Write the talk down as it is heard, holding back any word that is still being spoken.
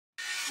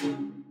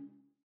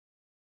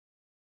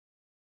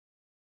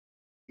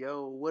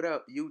Yo, what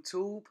up,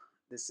 YouTube?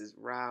 This is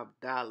Rob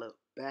Dollar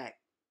back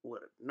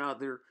with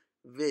another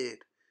vid.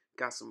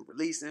 Got some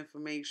release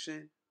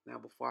information. Now,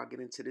 before I get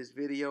into this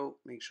video,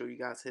 make sure you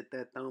guys hit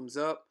that thumbs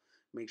up.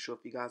 Make sure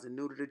if you guys are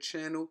new to the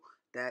channel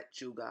that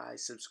you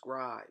guys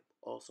subscribe.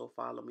 Also,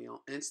 follow me on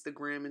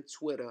Instagram and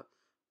Twitter.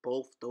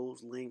 Both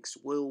those links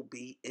will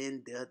be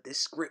in the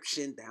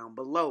description down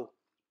below.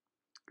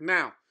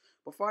 Now,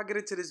 before I get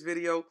into this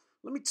video,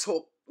 let me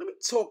talk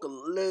a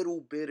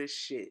little bit of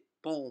shit.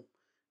 Boom.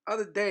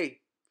 Other day,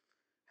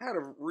 had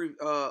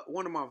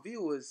one of my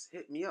viewers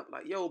hit me up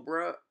like, "Yo,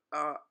 bruh,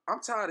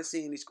 I'm tired of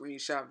seeing these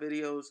screenshot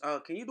videos.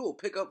 Can you do a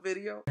pickup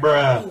video?"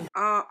 Bruh.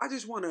 I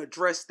just want to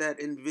address that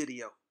in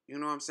video. You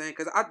know what I'm saying?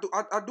 Because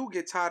I do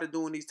get tired of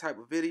doing these type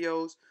of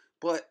videos.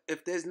 But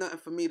if there's nothing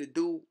for me to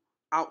do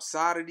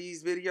outside of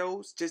these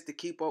videos, just to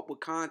keep up with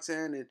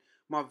content and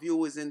my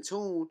viewers in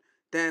tune,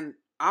 then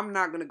I'm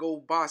not gonna go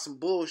buy some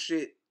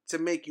bullshit to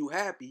make you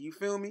happy. You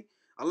feel me?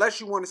 Unless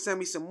you want to send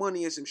me some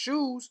money and some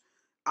shoes,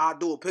 I'll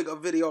do a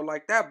pickup video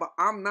like that. But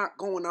I'm not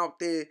going out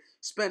there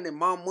spending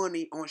my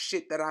money on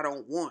shit that I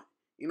don't want.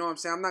 You know what I'm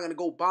saying? I'm not gonna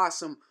go buy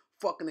some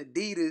fucking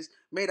Adidas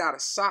made out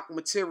of sock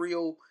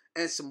material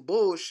and some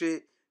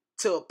bullshit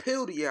to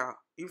appeal to y'all.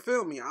 You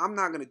feel me? I'm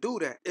not gonna do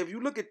that. If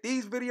you look at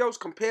these videos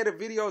compared to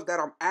videos that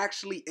I'm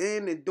actually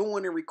in and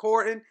doing and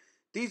recording,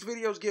 these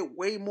videos get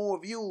way more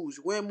views,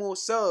 way more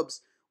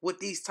subs with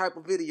these type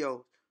of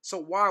videos. So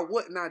why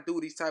wouldn't I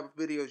do these type of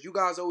videos? You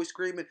guys always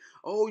screaming,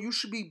 "Oh, you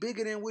should be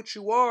bigger than what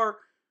you are."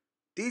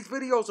 These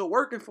videos are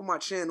working for my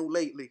channel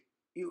lately.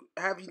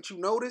 Haven't you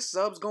noticed?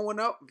 Subs going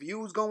up,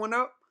 views going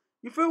up.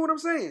 You feel what I'm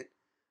saying?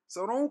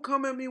 So don't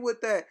come at me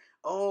with that,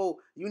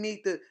 "Oh, you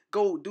need to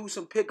go do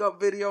some pickup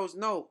videos."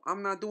 No,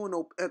 I'm not doing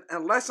no,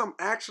 unless I'm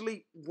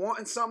actually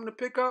wanting something to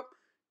pick up.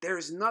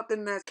 There's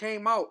nothing that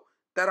came out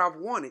that I've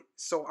wanted.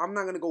 So I'm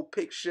not going to go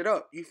pick shit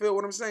up. You feel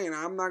what I'm saying?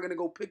 I'm not going to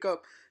go pick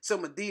up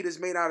some Adidas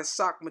made out of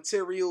sock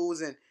materials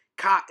and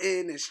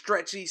cotton and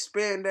stretchy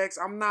spandex.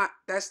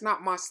 That's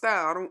not my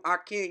style. I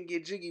can't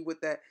get jiggy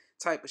with that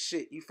type of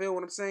shit. You feel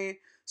what I'm saying?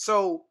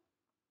 So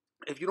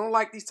if you don't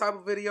like these type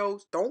of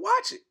videos, don't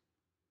watch it.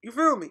 You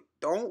feel me?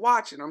 Don't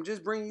watch it. I'm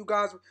just bringing you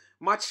guys.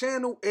 My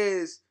channel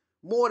is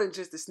more than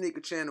just a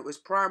sneaker channel. It's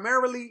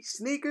primarily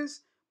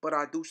sneakers, but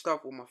I do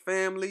stuff with my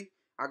family.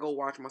 I go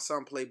watch my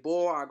son play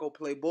ball. I go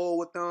play ball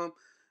with them.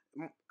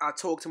 I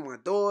talk to my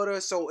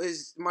daughter. So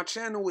my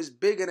channel is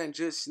bigger than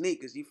just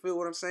sneakers. You feel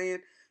what I'm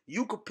saying?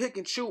 You could pick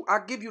and choose. I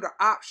give you the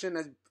option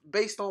as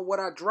based on what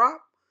I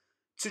drop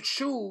to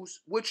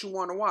choose what you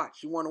want to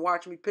watch. You want to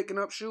watch me picking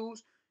up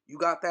shoes? You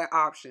got that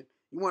option.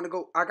 You want to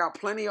go? I got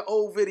plenty of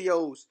old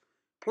videos.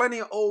 Plenty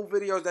of old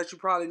videos that you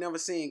probably never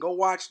seen. Go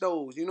watch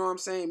those. You know what I'm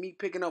saying? Me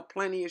picking up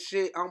plenty of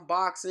shit,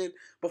 unboxing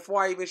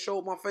before I even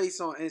showed my face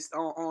on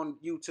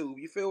YouTube.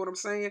 You feel what I'm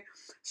saying?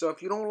 So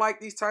if you don't like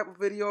these type of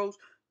videos,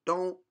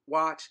 don't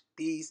watch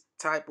these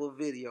type of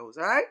videos.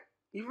 All right?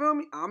 You feel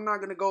me? I'm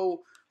not gonna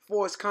go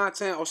force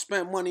content or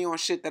spend money on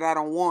shit that I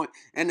don't want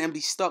and then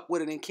be stuck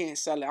with it and can't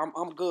sell it.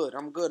 I'm good.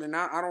 I'm good, and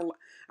I don't.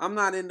 I'm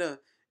not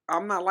into.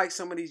 I'm not like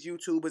some of these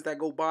YouTubers that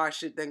go buy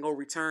shit then go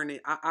return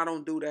it. I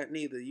don't do that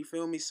neither. You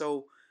feel me?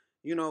 So,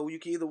 you know, you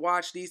can either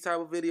watch these type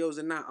of videos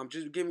or not. I'm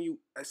just giving you,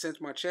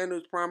 since my channel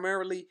is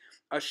primarily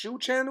a shoe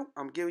channel,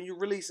 I'm giving you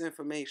release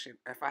information.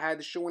 If I had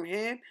the shoe in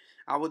hand,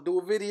 I would do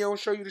a video and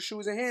show you the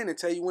shoes in hand and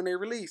tell you when they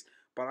release.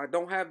 But I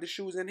don't have the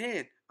shoes in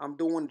hand. I'm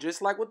doing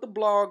just like what the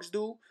blogs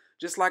do.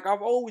 Just like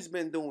I've always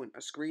been doing, a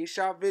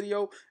screenshot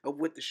video of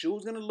what the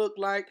shoe's gonna look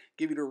like,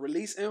 give you the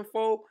release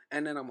info,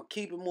 and then I'm gonna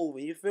keep it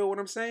moving. You feel what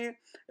I'm saying?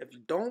 If you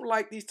don't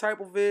like these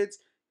type of vids,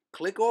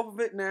 click off of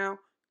it now,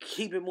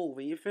 keep it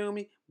moving. You feel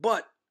me?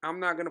 But I'm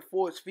not gonna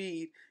force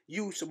feed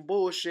you some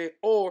bullshit,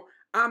 or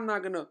I'm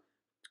not gonna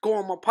go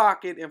in my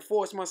pocket and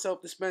force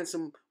myself to spend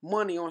some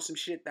money on some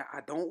shit that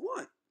I don't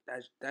want.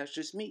 That's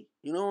just me.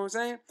 You know what I'm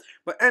saying?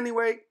 But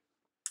anyway,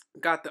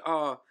 got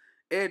the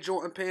Air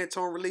Jordan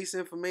Pantone release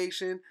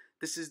information.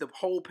 This is the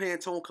whole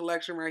Pantone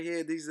collection right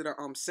here. These are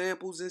the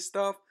samples and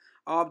stuff.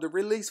 The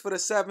release for the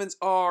 7s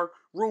are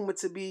rumored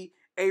to be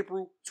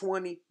April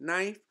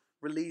 29th.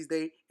 Release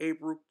date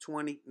April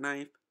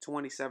 29th,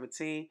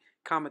 2017.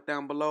 Comment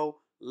down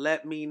below.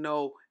 Let me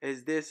know,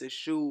 is this a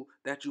shoe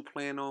that you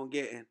plan on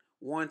getting?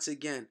 Once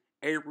again,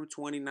 April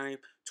 29th,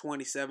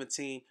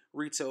 2017.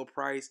 Retail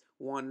price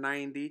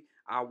 $190.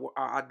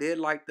 I did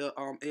like the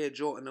Air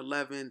Jordan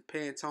 11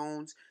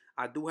 Pantones.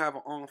 I do have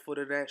an on foot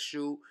of that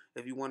shoe.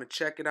 If you want to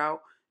check it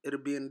out, it'll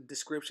be in the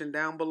description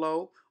down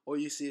below, or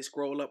you see it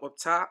scroll up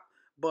top.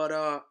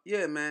 But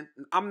yeah, man,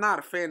 I'm not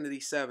a fan of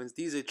these 7s.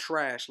 These are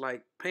trash.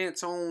 Like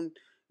Pantone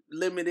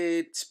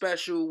limited,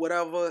 special,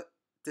 whatever.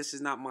 This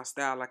is not my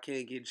style. I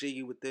can't get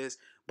jiggy with this.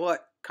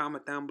 But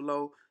comment down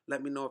below.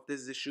 Let me know if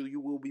this is a shoe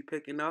you will be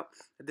picking up.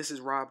 This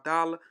is Rob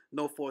Dollar.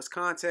 No force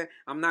content.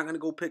 I'm not going to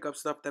go pick up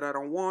stuff that I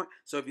don't want.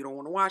 So if you don't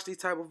want to watch these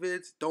type of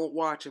vids, don't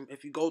watch them.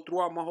 If you go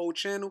throughout my whole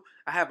channel,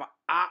 I have an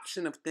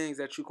option of things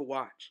that you can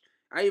watch.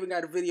 I even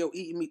got a video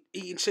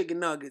eating chicken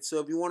nuggets. So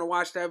if you want to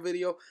watch that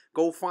video,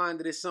 go find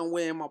it. It's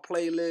somewhere in my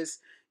playlist.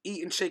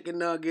 Eating chicken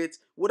nuggets.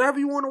 Whatever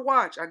you want to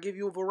watch. I give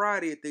you a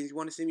variety of things. You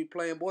want to see me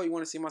playing ball? You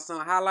want to see my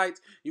son highlights?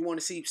 You want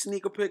to see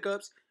sneaker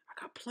pickups?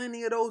 I got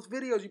plenty of those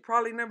videos. You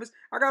probably never.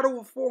 I got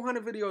over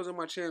 400 videos on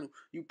my channel.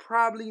 You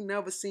probably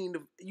never seen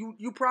the.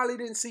 You probably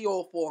didn't see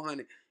all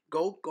 400.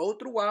 Go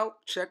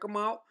throughout. Check them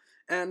out.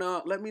 And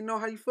let me know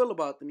how you feel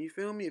about them. You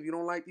feel me? If you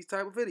don't like these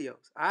type of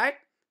videos. Alright?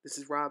 This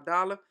is Rob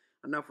Dollar.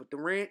 Enough with the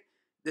rant.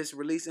 This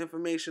release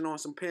information on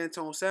some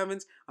Pantone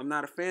 7s. I'm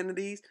not a fan of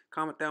these.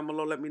 Comment down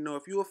below. Let me know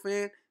if you're a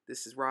fan.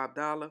 This is Rob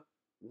Dollar.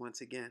 Once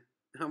again,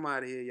 I'm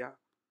out of here, y'all.